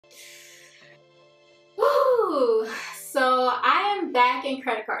Ooh, so I am back in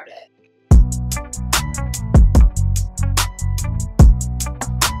credit card debt.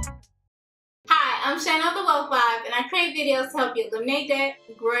 Hi, I'm Shana of the Wealth Vibe, and I create videos to help you eliminate debt,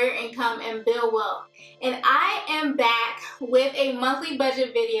 grow your income, and build wealth. And I am back with a monthly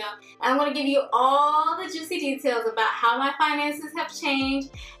budget video. I'm going to give you all the juicy details about how my finances have changed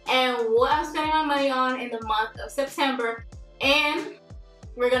and what I'm spending my money on in the month of September. And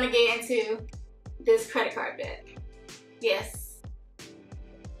we're going to get into this credit card debt. Yes,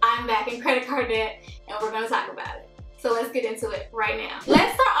 I'm back in credit card debt, and we're going to talk about it. So let's get into it right now.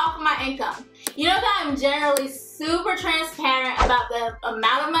 Let's start off with my income. You know that I'm generally super transparent about the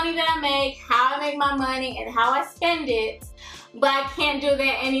amount of money that I make, how I make my money, and how I spend it, but I can't do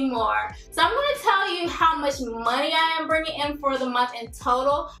that anymore. So I'm going to tell you how much money I am bringing in for the month in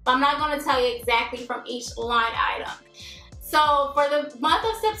total, but I'm not going to tell you exactly from each line item. So for the month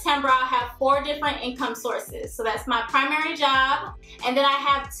of September, I'll have 4 different income sources. So that's my primary job, and then I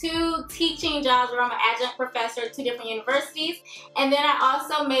have 2 teaching jobs where I'm an adjunct professor at 2 different universities, and then I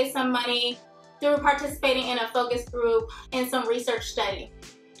also made some money through participating in a focus group and some research study.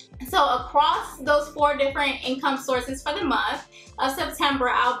 So across those 4 different income sources for the month of September,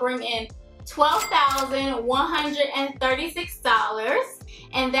 I'll bring in $12,136,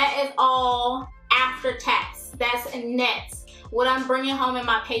 and that is all after tax. That's net, what I'm bringing home in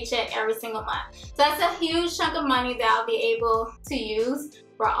my paycheck every single month. So that's a huge chunk of money that I'll be able to use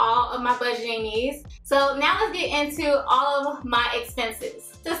for all of my budgeting needs. So now let's get into all of my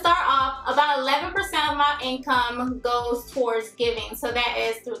expenses. To start off, about 11% of my income goes towards giving. So that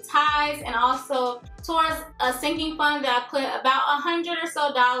is through tithes and also towards a sinking fund that I put about $100 or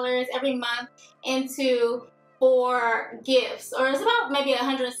so every month into for gifts, or it's about maybe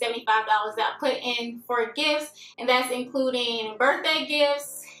 $175 that I put in for gifts, and that's including birthday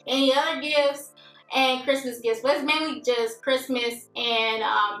gifts, any other gifts, and Christmas gifts, but it's mainly just Christmas and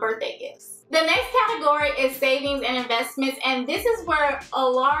birthday gifts. The next category is savings and investments, and this is where a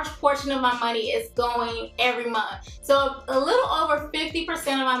large portion of my money is going every month. So a little over 50% of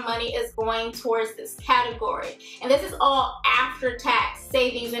my money is going towards this category, and this is all after tax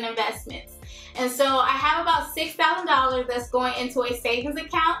savings and investments. And so I have about $6,000 that's going into a savings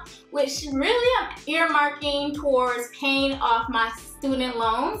account, which really I'm earmarking towards paying off my student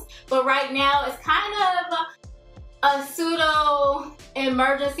loans. But right now it's kind of a pseudo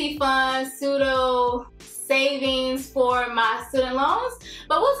emergency fund, pseudo savings for my student loans.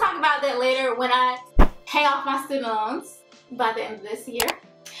 But we'll talk about that later when I pay off my student loans by the end of this year.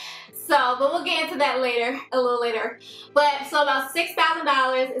 But we'll get into that later, a little later. But so about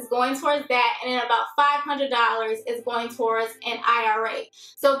 $6,000 is going towards that, and then about $500 is going towards an IRA.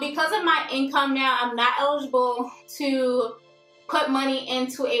 So because of my income now, I'm not eligible to put money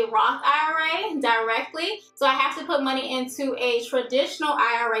into a Roth IRA directly. So I have to put money into a traditional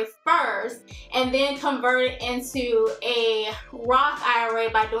IRA first, and then convert it into a Roth IRA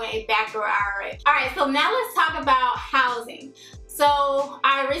by doing a backdoor IRA. All right, so now let's talk about housing. So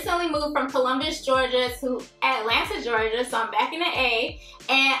I recently moved from Columbus, Georgia to Atlanta, Georgia, so I'm back in the A,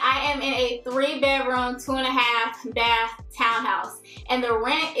 and I am in a 3-bedroom, 2.5 bath townhouse, and the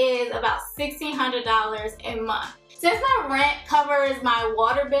rent is about $1,600 a month. Since my rent covers my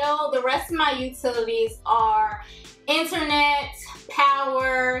water bill, the rest of my utilities are internet,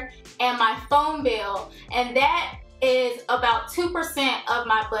 power, and my phone bill, and that is about 2% of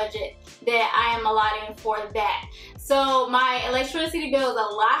my budget that I am allotting for that. So my electricity bill is a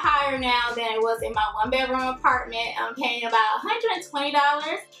lot higher now than it was in my 1-bedroom apartment. I'm paying about $120,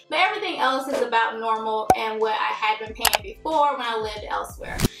 but everything else is about normal and what I had been paying before when I lived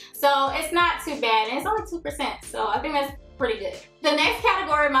elsewhere. So it's not too bad, and it's only 2%, so I think that's pretty good. The next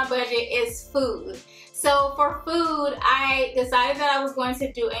category of my budget is food. So for food, I decided that I was going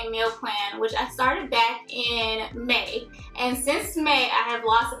to do a meal plan, which I started back in May. And since May, I have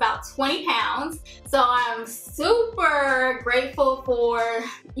lost about 20 pounds. So I'm super grateful for,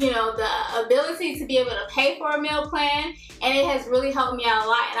 the ability to be able to pay for a meal plan. And it has really helped me out a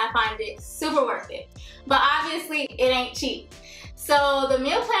lot, and I find it super worth it. But obviously, it ain't cheap. So the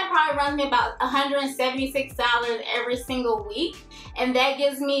meal plan probably runs me about $176 every single week, and that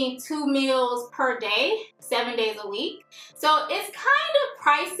gives me 2 meals per day, 7 days a week. So it's kind of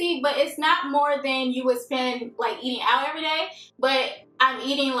pricey, but it's not more than you would spend like eating out every day, but I'm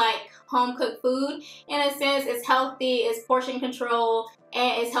eating like home cooked food. In a sense, it's healthy, it's portion control,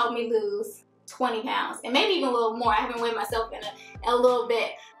 and it's helped me lose 20 pounds, and maybe even a little more. I haven't weighed myself in a little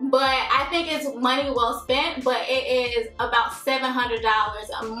bit, but I think it's money well spent. But it is about $700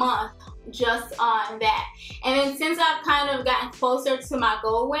 a month just on that. And then since I've kind of gotten closer to my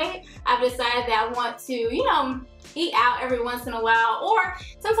goal weight, I've decided that I want to, you know, eat out every once in a while, or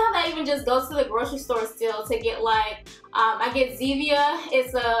sometimes I even just go to the grocery store still to get like, I get Zevia.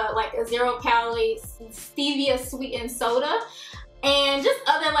 It's like a 0-calorie stevia sweetened soda. And just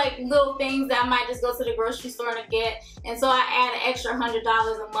other like little things that I might just go to the grocery store to get. And so I add an extra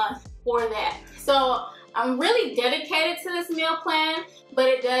 $100 a month for that. So I'm really dedicated to this meal plan, but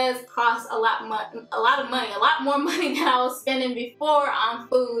it does cost a lot of money, a lot more money than I was spending before on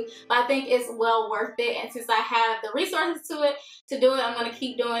food. But I think it's well worth it. And since I have the resources to do it, I'm gonna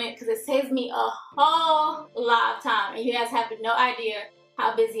keep doing it because it saves me a whole lot of time. And you guys have no idea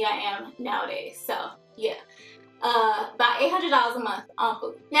how busy I am nowadays. So yeah. About $800 a month on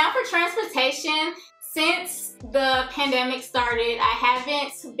food. Now for transportation, since the pandemic started, I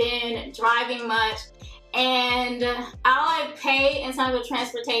haven't been driving much, and all I pay in terms of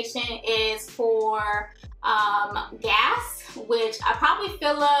transportation is for gas, which I probably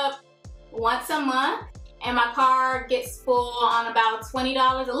fill up once a month, and my car gets full on about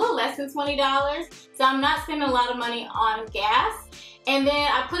 $20, a little less than $20, so I'm not spending a lot of money on gas. And then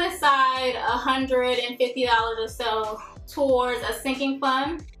I put aside $150 or so towards a sinking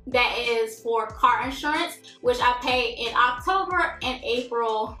fund that is for car insurance, which I pay in October and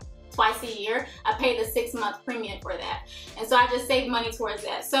April twice a year. I pay the 6-month premium for that. And so I just save money towards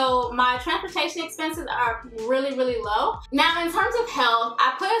that. So my transportation expenses are really, really low. Now in terms of health,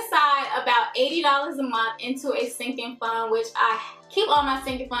 I put aside about $80 a month into a sinking fund, which I keep all my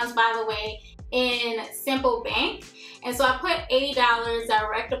sinking funds, by the way, in Simple Bank. And so I put $80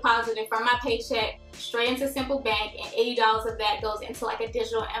 direct deposited from my paycheck straight into Simple Bank, and $80 of that goes into like a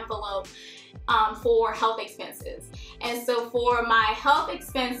digital envelope for health expenses. And so for my health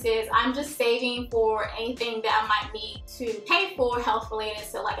expenses, I'm just saving for anything that I might need to pay for health related,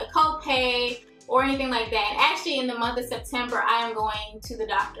 so like a copay or anything like that. And actually in the month of September, I am going to the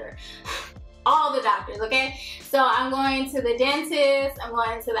doctor. All the doctors, okay? So I'm going to the dentist, I'm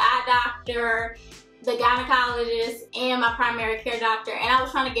going to the eye doctor, the gynecologist, and my primary care doctor. And I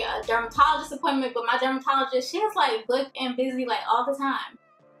was trying to get a dermatologist appointment, but my dermatologist, she was like booked and busy like all the time.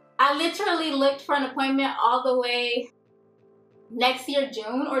 I literally looked for an appointment all the way next year,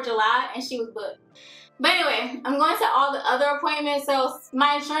 June or July, and she was booked. But anyway, I'm going to all the other appointments, so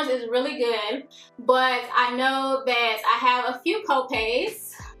my insurance is really good, but I know that I have a few copays.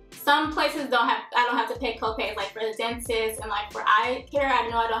 Some places I don't have to pay copays, like for the dentist and like for eye care, I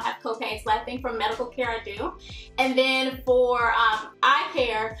know I don't have copays, but I think for medical care I do. And then for eye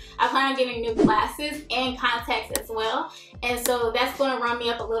care, I plan on getting new glasses and contacts as well. And so that's going to run me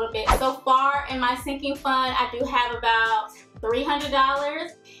up a little bit. So far in my sinking fund, I do have about $300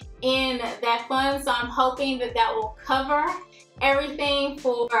 in that fund. So I'm hoping that that will cover everything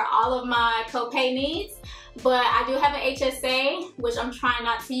for all of my copay needs. But I do have an HSA, which I'm trying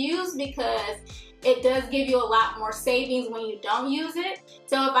not to use because it does give you a lot more savings when you don't use it.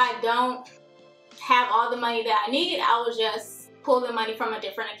 So if I don't have all the money that I need, I will just pull the money from a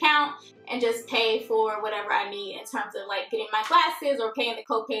different account and just pay for whatever I need in terms of like getting my glasses or paying the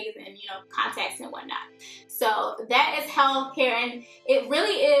copays and, you know, contacts and whatnot. So that is healthcare, and it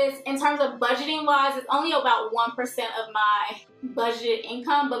really is, in terms of budgeting wise, it's only about 1% of my budgeted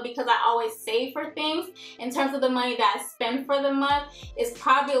income, but because I always save for things, in terms of the money that I spend for the month, it's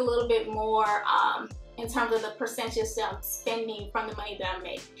probably a little bit more in terms of the percentage I'm spending from the money that I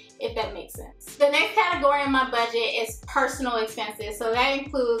make, if that makes sense. The next category in my budget is personal expenses. So that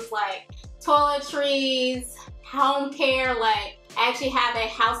includes like toiletries, home care. Like I actually have a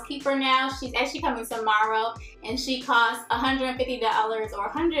housekeeper now. She's actually coming tomorrow, and she costs $150 or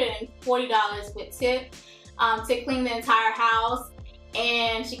 $140 with tip to clean the entire house.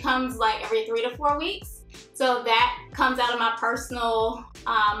 And she comes like every 3 to 4 weeks. So that comes out of my personal,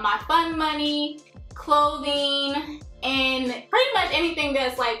 my fund money, clothing, and pretty much anything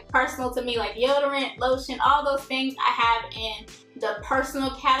that's like personal to me, like deodorant, lotion, all those things I have in the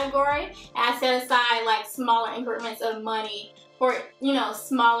personal category. And I set aside like smaller increments of money for, you know,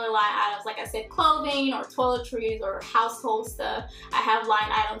 smaller line items, like I said, clothing or toiletries or household stuff. I have line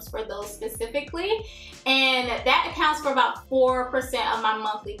items for those specifically, and that accounts for about 4% of my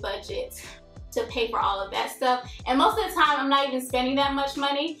monthly budget to pay for all of that stuff. And most of the time I'm not even spending that much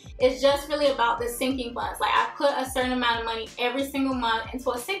money. It's just really about the sinking funds. Like I put a certain amount of money every single month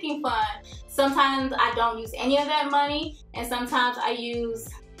into a sinking fund. Sometimes I don't use any of that money, and sometimes I use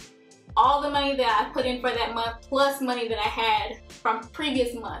all the money that I put in for that month plus money that I had from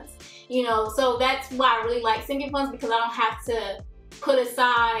previous months. You know, so that's why I really like sinking funds, because I don't have to put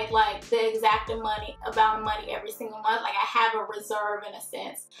aside like the exact amount of money every single month. Like I have a reserve in a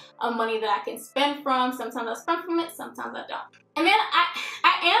sense of money that I can spend from. Sometimes I spend from it, sometimes I don't. And then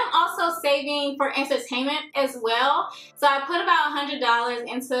I am also saving for entertainment as well. So I put about $100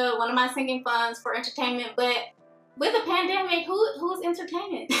 into one of my sinking funds for entertainment, but with the pandemic, who's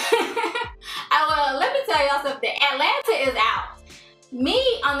entertaining? Well, let me tell y'all something. Atlanta is out.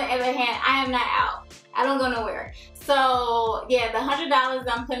 Me, on the other hand, I am not out. I don't go nowhere. So yeah, the $100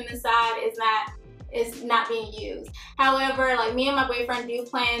 I'm putting aside is not being used. However, like me and my boyfriend do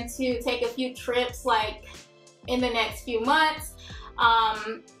plan to take a few trips like in the next few months.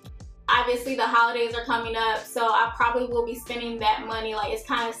 Obviously the holidays are coming up, so I probably will be spending that money. Like it's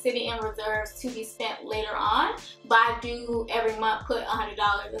kind of sitting in reserves to be spent later on, but I do every month put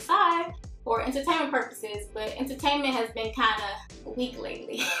 $100 aside for entertainment purposes, but entertainment has been kind of weak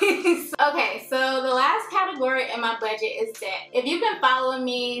lately. Okay, so the last category in my budget is debt. If you've been following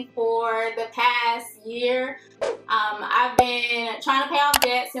me for the past year, I've been trying to pay off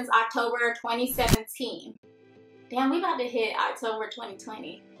debt since October 2017. Damn, we about to hit October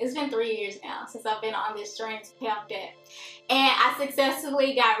 2020. It's been 3 years now since I've been on this journey to pay off debt. And I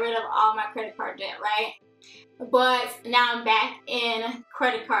successfully got rid of all my credit card debt, right? But now I'm back in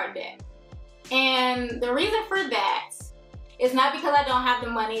credit card debt. And the reason for that is not because I don't have the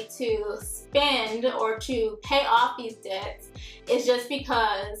money to spend or to pay off these debts. It's just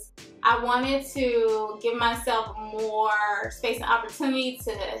because I wanted to give myself more space and opportunity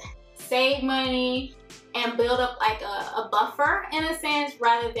to save money and build up like a buffer in a sense,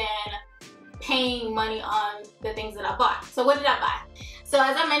 rather than paying money on the things that I bought. So what did I buy? So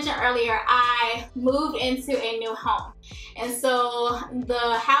as I mentioned earlier, I moved into a new home. And so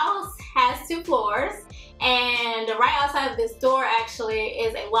the house has 2 floors, and right outside of this door actually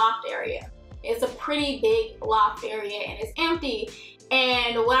is a loft area. It's a pretty big loft area and it's empty.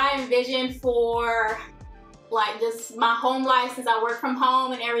 And what I envisioned for like just my home life, since I work from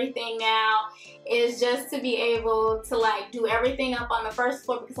home and everything now, is just to be able to like do everything up on the first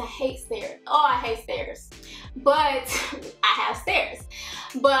floor, because I hate stairs. Oh, I hate stairs. But I have stairs.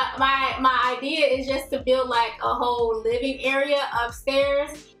 But my idea is just to build like a whole living area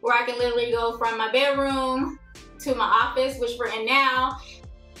upstairs where I can literally go from my bedroom to my office, which we're in now,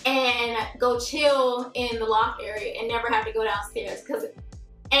 and go chill in the loft area and never have to go downstairs.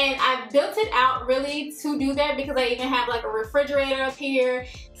 And I built it out really to do that, because I even have like a refrigerator up here,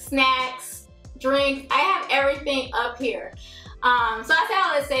 snacks, drinks. I have everything up here. So I say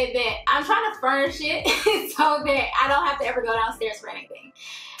all to say that I'm trying to furnish it so that I don't have to ever go downstairs for anything.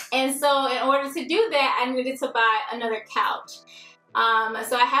 And so in order to do that, I needed to buy another couch.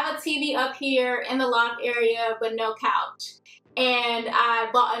 So I have a TV up here in the loft area, but no couch. And I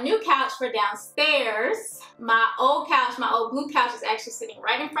bought a new couch for downstairs. My old couch, my old blue couch, is actually sitting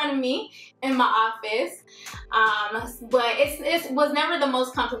right in front of me in my office. But it was never the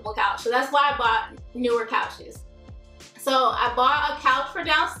most comfortable couch, so that's why I bought newer couches. So I bought a couch for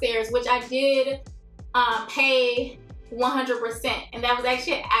downstairs, which I did pay 100%, and that was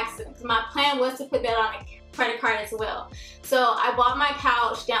actually an accident, because my plan was to put that on a credit card as well. So I bought my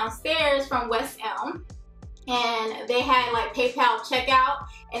couch downstairs from West Elm, and they had like PayPal checkout,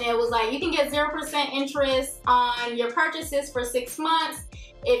 and it was like you can get 0% interest on your purchases for 6 months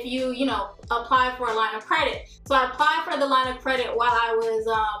if you know, apply for a line of credit. So I applied for the line of credit while I was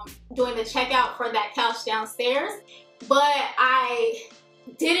doing the checkout for that couch downstairs, but I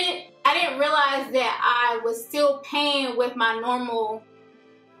didn't realize that I was still paying with my normal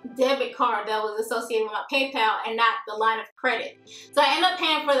debit card that was associated with my PayPal and not the line of credit. So I ended up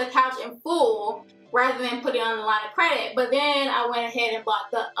paying for the couch in full rather than put it on the line of credit. But then I went ahead and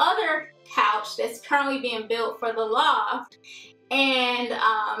bought the other couch that's currently being built for the loft, and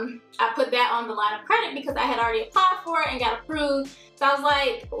I put that on the line of credit because I had already applied for it and got approved. So I was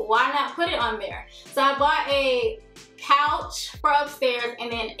like, why not put it on there? So I bought a couch for upstairs,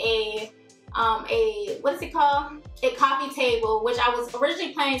 and then a what is it called? A coffee table, which I was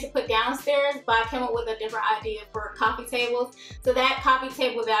originally planning to put downstairs, but I came up with a different idea for coffee tables. So that coffee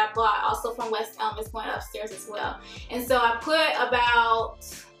table that I bought also from West Elm is going upstairs as well. And so I put about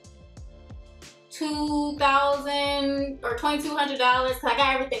 $2,000 or $2,200, because I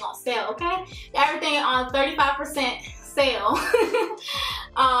got everything on sale, okay? Got everything on 35% sale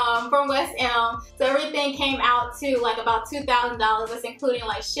from West Elm. So everything came out to like about $2,000. That's including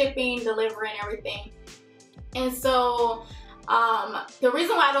like shipping, delivery, and everything. And so the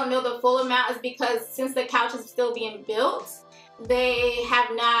reason why I don't know the full amount is because since the couch is still being built, they have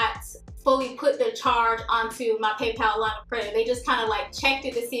not fully put the charge onto my PayPal line of credit. They just kind of like checked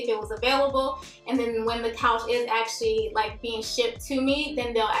it to see if it was available, and then when the couch is actually like being shipped to me,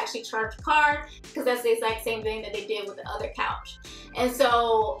 then they'll actually charge the card, because that's the exact same thing that they did with the other couch. And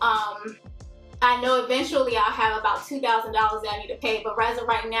so I know eventually I'll have about $2,000 that I need to pay, but as of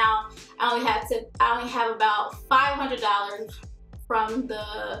right now, I only have about $500 from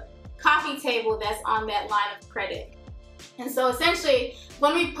the coffee table that's on that line of credit. And so essentially,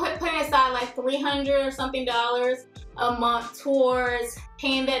 when we putting aside like $300 or something a month towards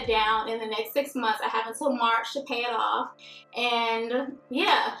paying that down in the next 6 months. I have until March to pay it off. And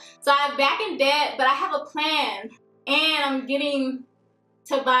yeah, so I'm back in debt, but I have a plan, and I'm getting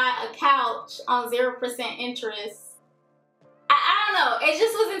to buy a couch on 0% interest. I don't know, it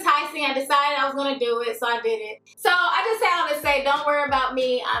just was enticing. I decided I was gonna do it, so I did it. So I just say all to say, don't worry about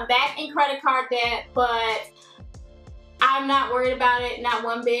me. I'm back in credit card debt, but I'm not worried about it, not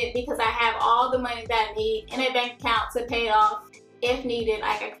one bit, because I have all the money that I need in a bank account to pay it off if needed.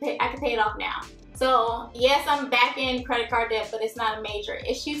 I can pay it off now. So yes, I'm back in credit card debt, but it's not a major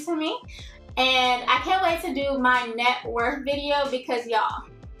issue to me. And I can't wait to do my net worth video, because y'all,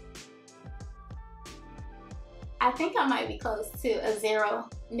 I think I might be close to a 0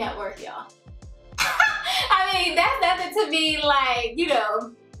 net worth, y'all. I mean, that's nothing to be like, you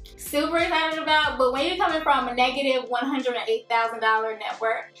know, super excited about, but when you're coming from a negative $108,000 net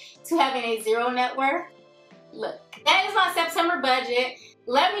worth to having a 0 net worth, look, that is my September budget.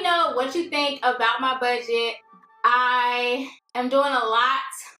 Let me know what you think about my budget. I am doing a lot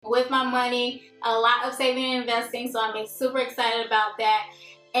with my money, a lot of saving and investing, so I'm super excited about that.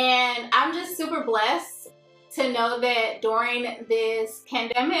 And I'm just super blessed to know that during this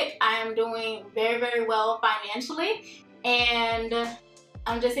pandemic, I am doing very, very well financially, and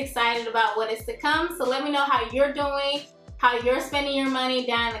I'm just excited about what is to come. So let me know how you're doing, how you're spending your money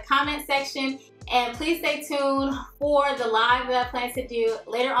down in the comment section. And please stay tuned for the live that I plan to do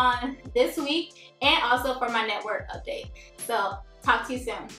later on this week, and also for my network update. So talk to you soon.